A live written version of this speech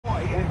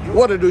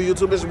What it do,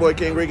 YouTube? It's your boy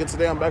King Regan.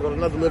 Today I'm back with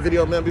another little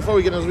video, man. Before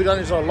we get in this video, I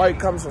need y'all to like,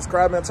 comment,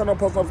 subscribe, man. Turn on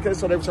post notifications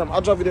so that every time I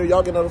drop a video,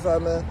 y'all get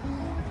notified, man.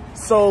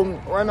 So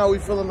right now we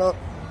filling up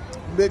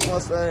big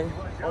Mustang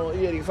on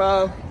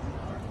E85.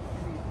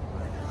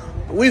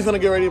 We finna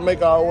get ready to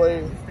make our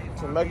way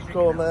to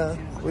Mexico, man.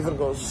 We finna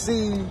go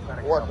see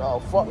what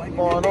the fuck is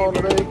going on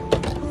today.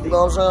 You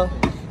know what I'm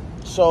saying?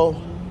 So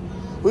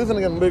we finna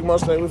get a big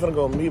Mustang. We finna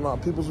go meet my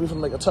peoples. We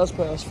finna make a test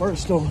pass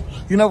first. So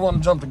you never want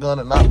to jump the gun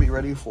and not be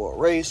ready for a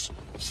race.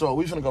 So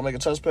we finna go make a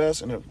test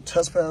pass, and if the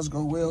test pass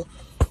go well,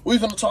 we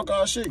finna talk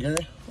our shit, gang.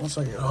 One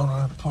second, hold on,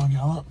 I have to plug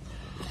y'all up.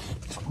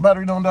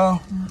 Battery don't die,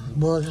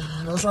 but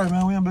that's right,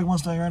 man. We in big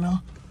Mustang right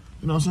now.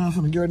 You know what I'm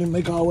saying? Finna get ready to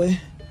make our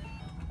way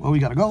where we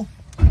gotta go.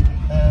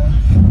 And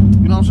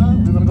you know what I'm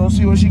saying? We're gonna go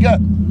see what she got.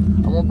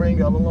 I'm gonna bring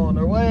y'all along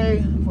their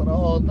way for the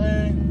whole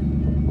thing.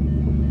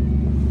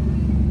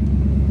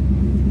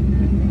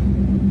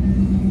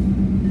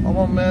 My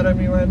mom mad at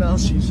me right now.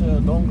 She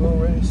said, don't go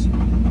race.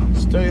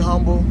 Stay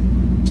humble.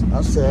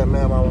 I said,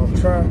 man, I'm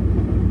gonna try.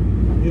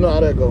 You know how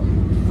that go.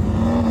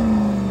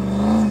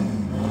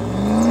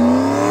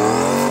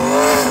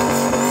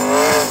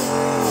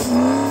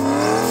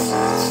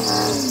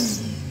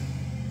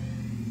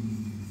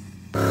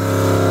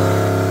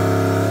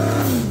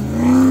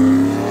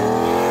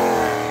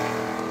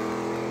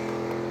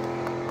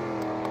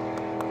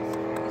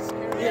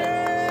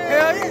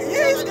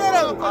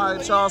 All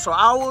right, y'all, so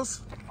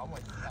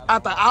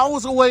after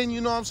hours of waiting,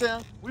 you know what I'm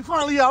saying? We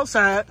finally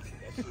outside.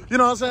 You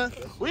know what I'm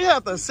saying? We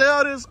have to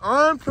sell this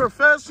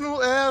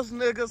unprofessional ass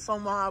nigga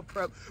some of our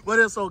prep, but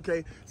it's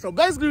okay. So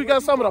basically, we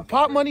got some of the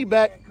pop money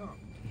back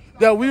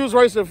that we was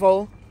racing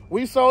for.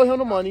 We sold him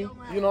the money.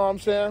 You know what I'm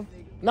saying?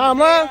 Now I'm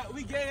lying.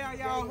 We gave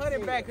y'all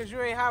 100 back because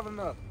you ain't have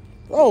enough.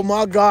 Oh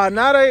my God!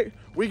 Now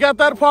we got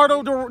that part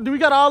of we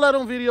got all that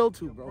on video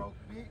too, bro.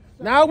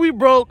 Now we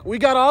broke. We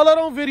got all that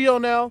on video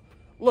now.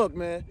 Look,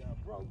 man.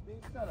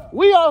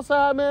 We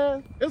outside,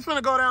 man. It's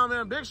finna go down,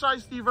 man. Big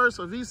Shiesty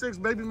versus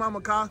V6 baby mama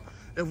car.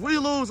 If we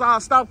lose, I'll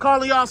stop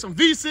calling y'all some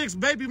V6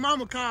 baby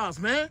mama cars,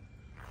 man.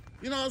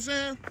 You know what I'm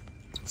saying?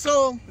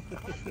 So,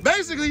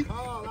 basically,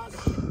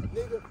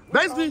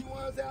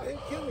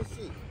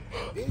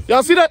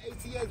 y'all see that?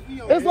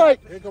 It's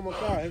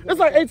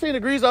like 18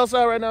 degrees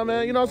outside right now,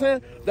 man. You know what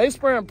I'm saying? They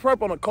spraying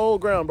prep on a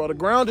cold ground, bro. The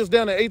ground is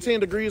down at 18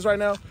 degrees right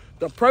now.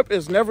 The prep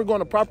is never going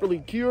to properly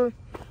cure.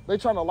 They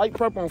trying to light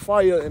prep on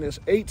fire, and it's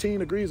 18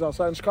 degrees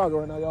outside in Chicago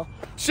right now, y'all.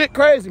 Shit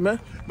crazy, man.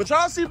 But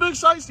y'all see Big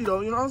Shiesty,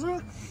 though, you know what I'm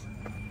saying?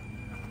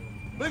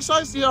 Big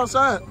Shiesty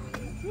outside.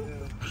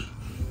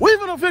 We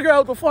finna figure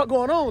out what the fuck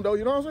going on, though,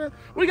 you know what I'm saying?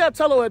 We got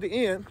Tello at the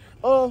end.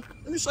 Let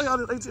me show y'all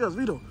this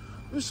ATSV, though.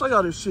 Let me show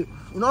y'all this shit,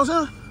 you know what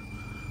I'm saying?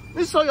 Let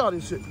me show y'all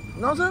this shit, you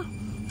know what I'm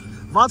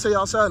saying? Vontae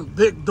outside in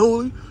big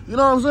dually, you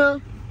know what I'm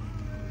saying?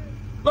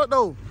 Look,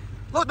 though,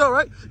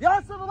 right? Y'all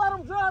should have let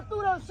him drive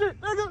through that shit,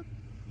 nigga.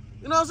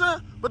 You know what I'm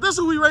saying? But this is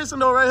who we racing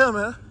though right here,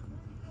 man.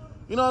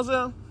 You know what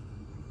I'm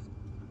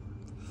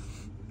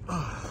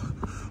saying?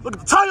 Look at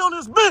the tire on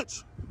this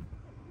bitch.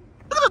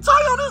 Look at the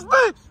tire on this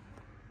bitch.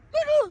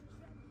 Nigga.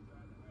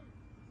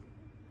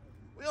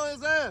 We on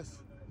his ass.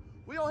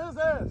 We on his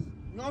ass.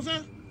 You know what I'm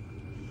saying?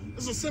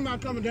 This is a semi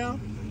coming down.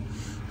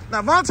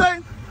 Now,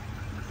 Vontae,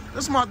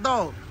 this is my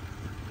dog.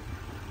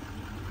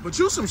 But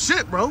you some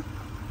shit, bro.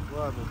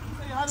 What happened?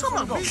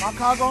 My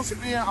car gonna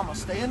spin. I'm gonna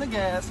stay in the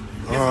gas.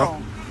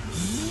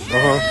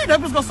 That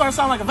bitch gonna start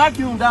sounding like a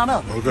vacuum down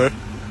there. Okay.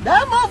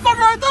 That motherfucker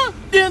right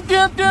there.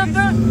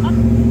 Dun.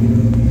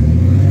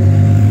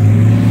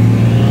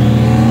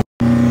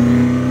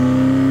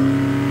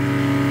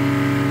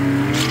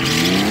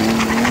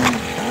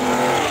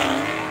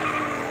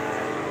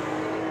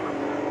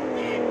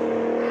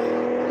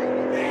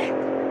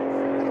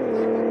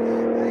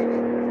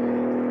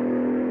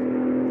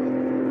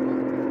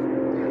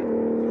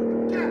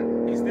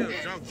 He's still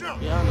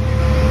jump. Yeah.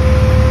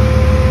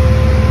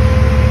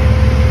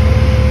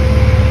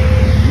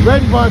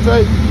 Ready,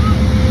 Vontae?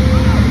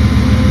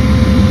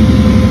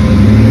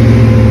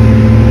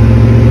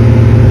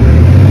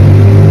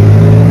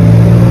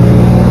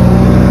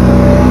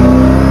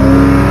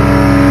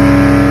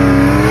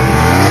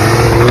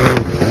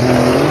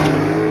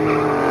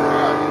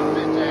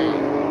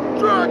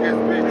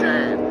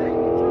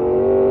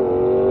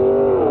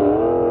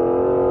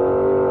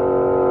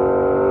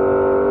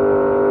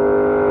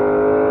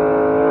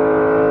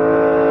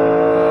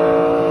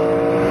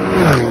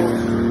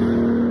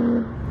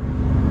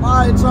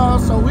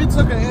 So we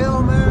took a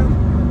L, man.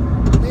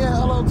 Me and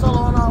Hello Tello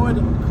on our way to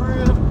the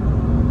crib.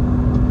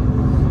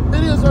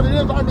 It is what it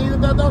is. I mean,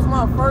 that was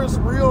my first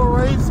real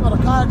race where the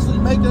car actually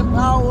making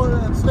power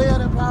and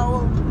staying in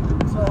power.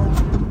 So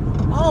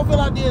I don't feel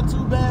I did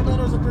too bad, man.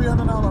 It was a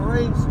 $300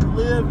 race. You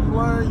live, you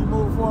learn, you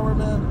move forward,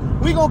 man.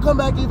 We gonna come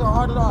back even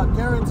harder, though. I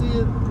guarantee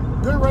it.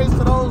 Good race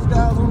to those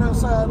guys on their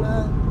side,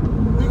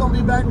 man. We gonna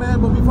be back,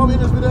 man. But before we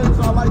end this video,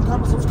 y'all like,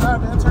 comment,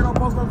 subscribe, man. Turn on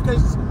post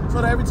notifications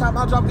so that every time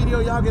I drop video,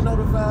 y'all get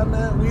notified,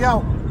 man. We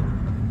out.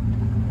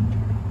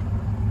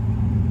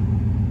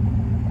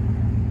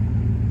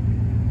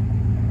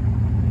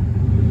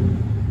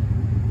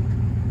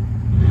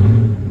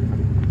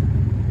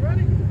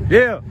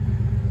 Yeah.